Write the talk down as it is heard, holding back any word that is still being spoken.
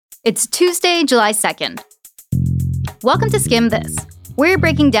It's Tuesday, July 2nd. Welcome to Skim This. We're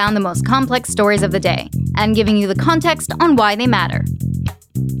breaking down the most complex stories of the day and giving you the context on why they matter.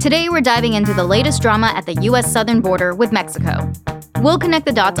 Today, we're diving into the latest drama at the U.S. southern border with Mexico. We'll connect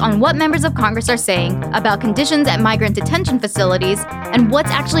the dots on what members of Congress are saying about conditions at migrant detention facilities and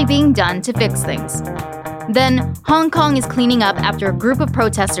what's actually being done to fix things. Then, Hong Kong is cleaning up after a group of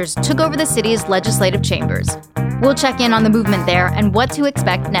protesters took over the city's legislative chambers. We'll check in on the movement there and what to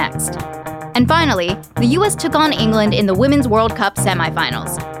expect next. And finally, the U.S. took on England in the Women's World Cup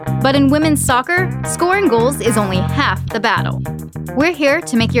semifinals. But in women's soccer, scoring goals is only half the battle. We're here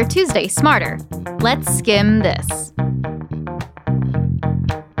to make your Tuesday smarter. Let's skim this.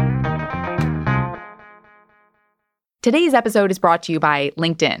 Today's episode is brought to you by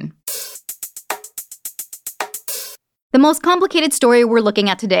LinkedIn. The most complicated story we're looking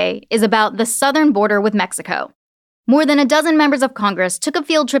at today is about the southern border with Mexico. More than a dozen members of Congress took a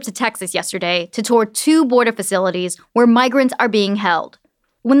field trip to Texas yesterday to tour two border facilities where migrants are being held.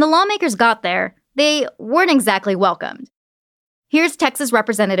 When the lawmakers got there, they weren't exactly welcomed. Here's Texas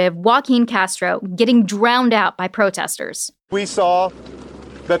Representative Joaquin Castro getting drowned out by protesters. We saw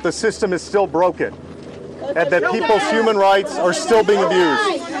that the system is still broken and that people's human rights are still being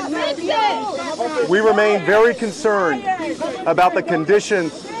abused. We remain very concerned about the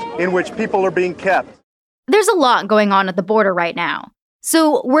conditions in which people are being kept. There's a lot going on at the border right now.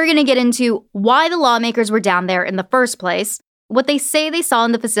 So we're going to get into why the lawmakers were down there in the first place, what they say they saw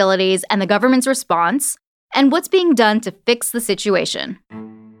in the facilities and the government's response, and what's being done to fix the situation.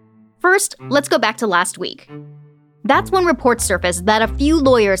 First, let's go back to last week. That's when reports surfaced that a few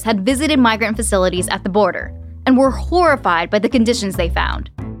lawyers had visited migrant facilities at the border and were horrified by the conditions they found.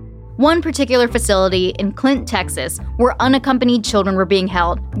 One particular facility in Clint, Texas, where unaccompanied children were being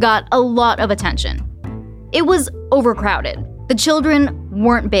held, got a lot of attention. It was overcrowded. The children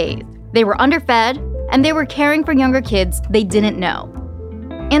weren't bathed, they were underfed, and they were caring for younger kids they didn't know.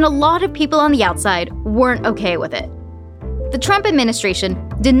 And a lot of people on the outside weren't okay with it. The Trump administration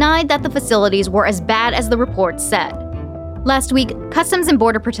denied that the facilities were as bad as the reports said. Last week, Customs and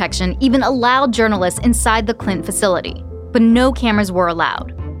Border Protection even allowed journalists inside the Clint facility, but no cameras were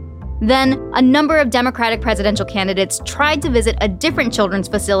allowed. Then, a number of Democratic presidential candidates tried to visit a different children's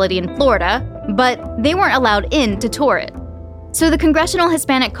facility in Florida, but they weren't allowed in to tour it. So the Congressional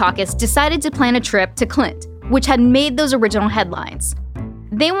Hispanic Caucus decided to plan a trip to Clint, which had made those original headlines.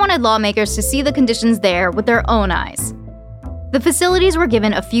 They wanted lawmakers to see the conditions there with their own eyes. The facilities were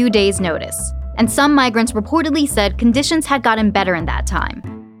given a few days' notice, and some migrants reportedly said conditions had gotten better in that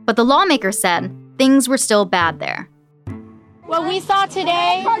time. But the lawmakers said things were still bad there. What we saw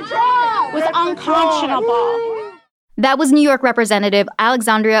today was unconscionable. That was New York Representative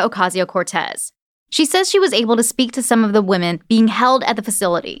Alexandria Ocasio-Cortez. She says she was able to speak to some of the women being held at the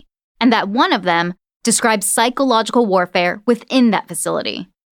facility, and that one of them described psychological warfare within that facility.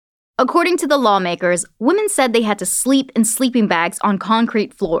 According to the lawmakers, women said they had to sleep in sleeping bags on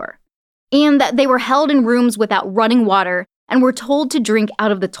concrete floor, and that they were held in rooms without running water and were told to drink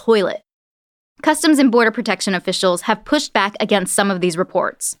out of the toilet. Customs and Border Protection officials have pushed back against some of these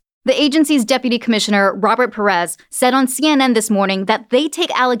reports. The agency's Deputy Commissioner, Robert Perez, said on CNN this morning that they take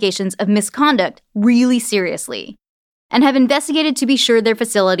allegations of misconduct really seriously and have investigated to be sure their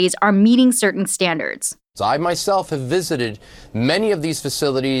facilities are meeting certain standards. I myself have visited many of these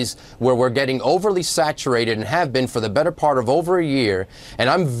facilities where we're getting overly saturated and have been for the better part of over a year,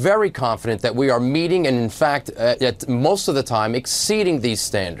 and I'm very confident that we are meeting and, in fact, at most of the time, exceeding these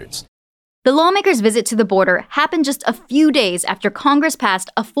standards. The lawmakers' visit to the border happened just a few days after Congress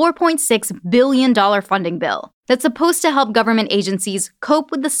passed a $4.6 billion funding bill that's supposed to help government agencies cope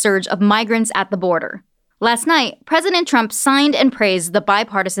with the surge of migrants at the border. Last night, President Trump signed and praised the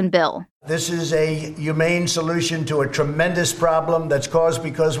bipartisan bill. This is a humane solution to a tremendous problem that's caused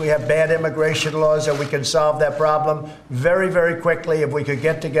because we have bad immigration laws, and we can solve that problem very, very quickly if we could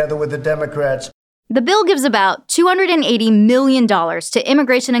get together with the Democrats. The bill gives about $280 million to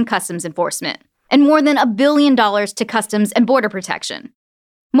Immigration and Customs Enforcement, and more than $1 billion to Customs and Border Protection.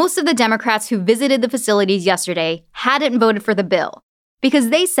 Most of the Democrats who visited the facilities yesterday hadn't voted for the bill because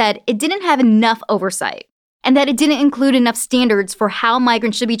they said it didn't have enough oversight and that it didn't include enough standards for how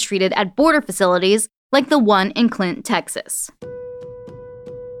migrants should be treated at border facilities like the one in Clint, Texas.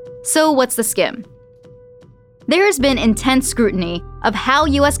 So what's the skim? There has been intense scrutiny of how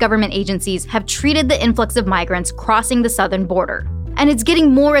U.S. government agencies have treated the influx of migrants crossing the southern border, and it's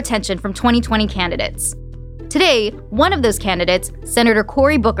getting more attention from 2020 candidates. Today, one of those candidates, Senator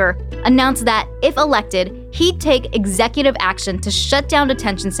Cory Booker, announced that, if elected, he'd take executive action to shut down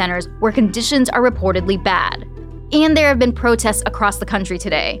detention centers where conditions are reportedly bad. And there have been protests across the country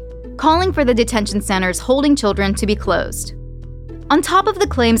today, calling for the detention centers holding children to be closed. On top of the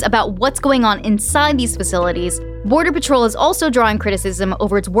claims about what's going on inside these facilities, Border Patrol is also drawing criticism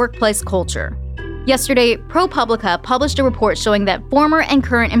over its workplace culture. Yesterday, ProPublica published a report showing that former and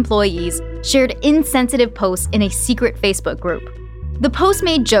current employees shared insensitive posts in a secret Facebook group. The posts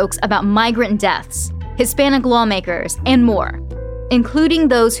made jokes about migrant deaths, Hispanic lawmakers, and more, including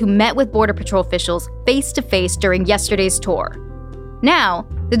those who met with Border Patrol officials face-to-face during yesterday's tour. Now,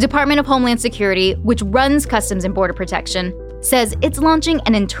 the Department of Homeland Security, which runs Customs and Border Protection, says it's launching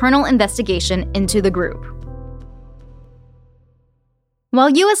an internal investigation into the group. While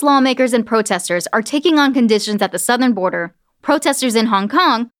U.S. lawmakers and protesters are taking on conditions at the southern border, protesters in Hong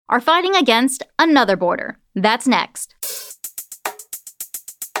Kong are fighting against another border. That's next.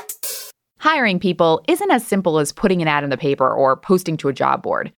 Hiring people isn't as simple as putting an ad in the paper or posting to a job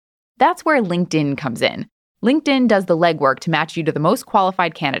board. That's where LinkedIn comes in. LinkedIn does the legwork to match you to the most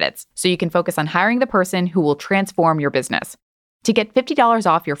qualified candidates, so you can focus on hiring the person who will transform your business. To get $50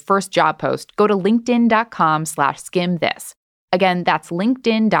 off your first job post, go to linkedin.com/skimthis. Again, that's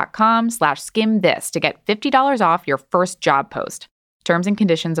linkedin.com/skimthis to get $50 off your first job post. Terms and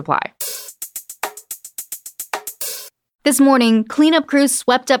conditions apply. This morning, cleanup crews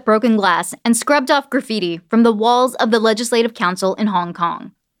swept up broken glass and scrubbed off graffiti from the walls of the Legislative Council in Hong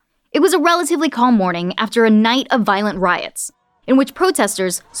Kong. It was a relatively calm morning after a night of violent riots, in which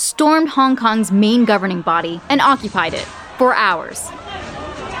protesters stormed Hong Kong's main governing body and occupied it for hours.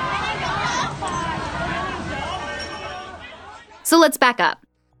 So let's back up.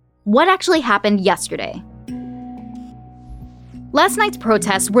 What actually happened yesterday? Last night's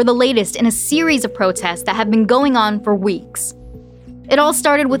protests were the latest in a series of protests that have been going on for weeks. It all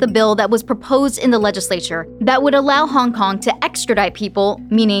started with a bill that was proposed in the legislature that would allow Hong Kong to extradite people,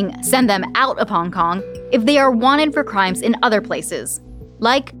 meaning send them out of Hong Kong, if they are wanted for crimes in other places,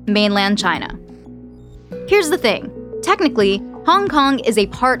 like mainland China. Here's the thing. Technically, Hong Kong is a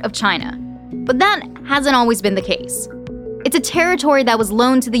part of China, but that hasn't always been the case. It's a territory that was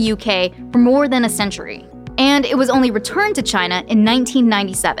loaned to the UK for more than a century, and it was only returned to China in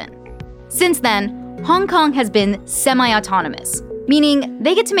 1997. Since then, Hong Kong has been semi-autonomous, meaning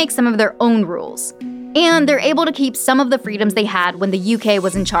they get to make some of their own rules, and they're able to keep some of the freedoms they had when the UK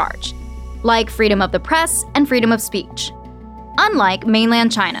was in charge, like freedom of the press and freedom of speech. Unlike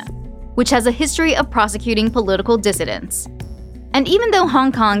mainland China, which has a history of prosecuting political dissidents. And even though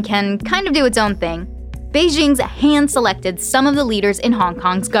Hong Kong can kind of do its own thing, Beijing's hand-selected some of the leaders in Hong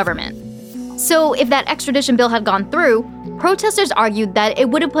Kong's government. So if that extradition bill had gone through, protesters argued that it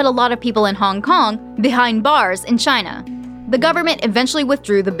would have put a lot of people in Hong Kong behind bars in China. The government eventually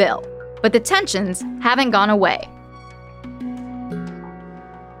withdrew the bill, but the tensions haven't gone away.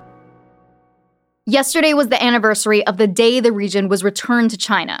 Yesterday was the anniversary of the day the region was returned to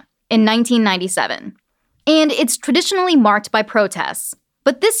China, in 1997. And it's traditionally marked by protests.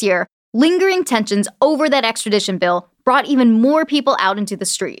 But this year, lingering tensions over that extradition bill brought even more people out into the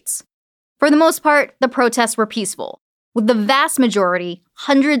streets. For the most part, the protests were peaceful, with the vast majority,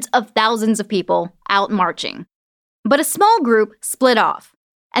 hundreds of thousands of people, out marching. But a small group split off,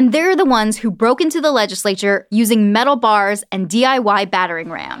 and they're the ones who broke into the legislature using metal bars and DIY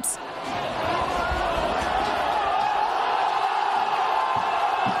battering rams.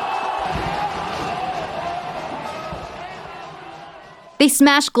 They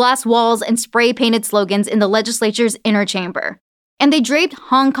smashed glass walls and spray-painted slogans in the legislature's inner chamber. And they draped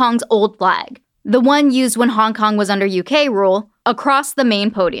Hong Kong's old flag, the one used when Hong Kong was under UK rule, across the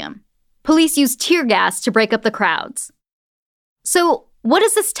main podium. Police used tear gas to break up the crowds. So, what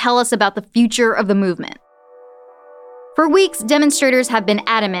does this tell us about the future of the movement? For weeks, demonstrators have been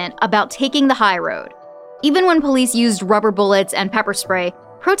adamant about taking the high road. Even when police used rubber bullets and pepper spray,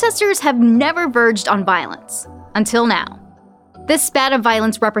 protesters have never verged on violence. Until now. This spat of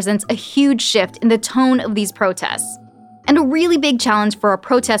violence represents a huge shift in the tone of these protests, and a really big challenge for a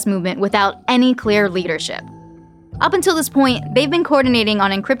protest movement without any clear leadership. Up until this point, they've been coordinating on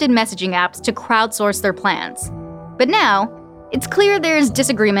encrypted messaging apps to crowdsource their plans. But now, it's clear there's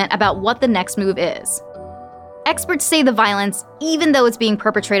disagreement about what the next move is. Experts say the violence, even though it's being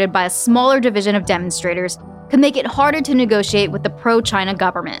perpetrated by a smaller division of demonstrators, could make it harder to negotiate with the pro-China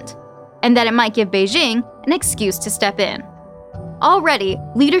government, and that it might give Beijing an excuse to step in. Already,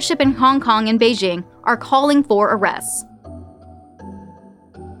 leadership in Hong Kong and Beijing are calling for arrests.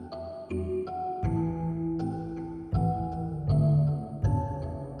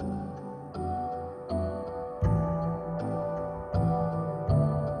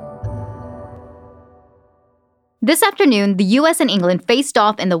 This afternoon, the US and England faced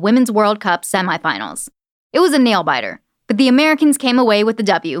off in the Women's World Cup semifinals. It was a nail-biter, but the Americans came away with the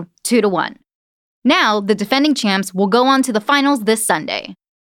W, 2-1. Now, the defending champs will go on to the finals this Sunday.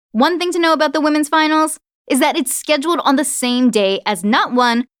 One thing to know about the women's finals is that it's scheduled on the same day as not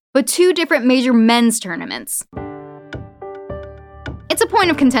one, but two different major men's tournaments. It's a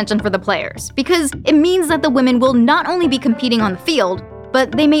point of contention for the players, because it means that the women will not only be competing on the field,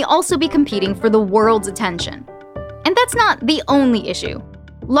 but they may also be competing for the world's attention. And that's not the only issue.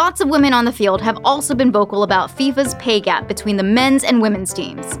 Lots of women on the field have also been vocal about FIFA's pay gap between the men's and women's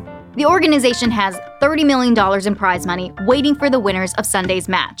teams. The organization has $30 million in prize money waiting for the winners of Sunday's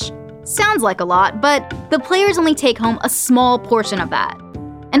match. Sounds like a lot, but the players only take home a small portion of that.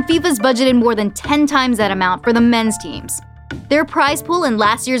 And FIFA's budgeted more than 10 times that amount for the men's teams. Their prize pool in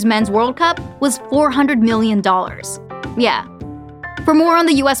last year's Men's World Cup was $400 million. Yeah. For more on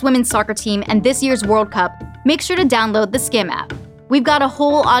the US women's soccer team and this year's World Cup, make sure to download the Skim app. We've got a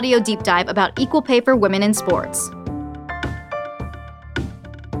whole audio deep dive about equal pay for women in sports.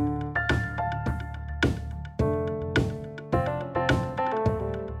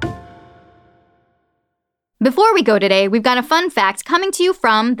 Before we go today, we've got a fun fact coming to you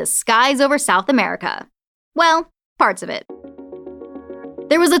from the skies over South America. Well, parts of it.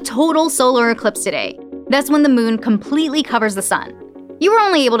 There was a total solar eclipse today. That's when the moon completely covers the sun. You were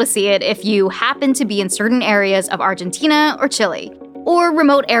only able to see it if you happened to be in certain areas of Argentina or Chile, or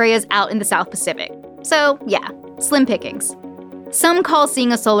remote areas out in the South Pacific. So, yeah, slim pickings. Some call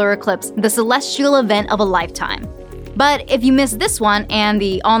seeing a solar eclipse the celestial event of a lifetime. But if you missed this one and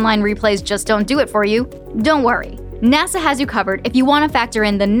the online replays just don't do it for you, don't worry. NASA has you covered if you want to factor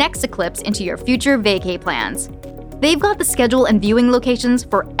in the next eclipse into your future vacay plans. They've got the schedule and viewing locations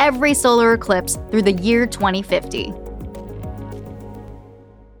for every solar eclipse through the year 2050.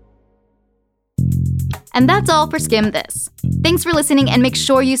 And that's all for Skim This. Thanks for listening, and make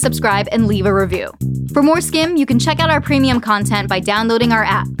sure you subscribe and leave a review. For more Skim, you can check out our premium content by downloading our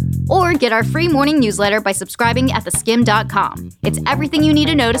app, or get our free morning newsletter by subscribing at theskim.com. It's everything you need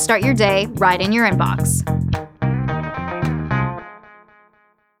to know to start your day right in your inbox.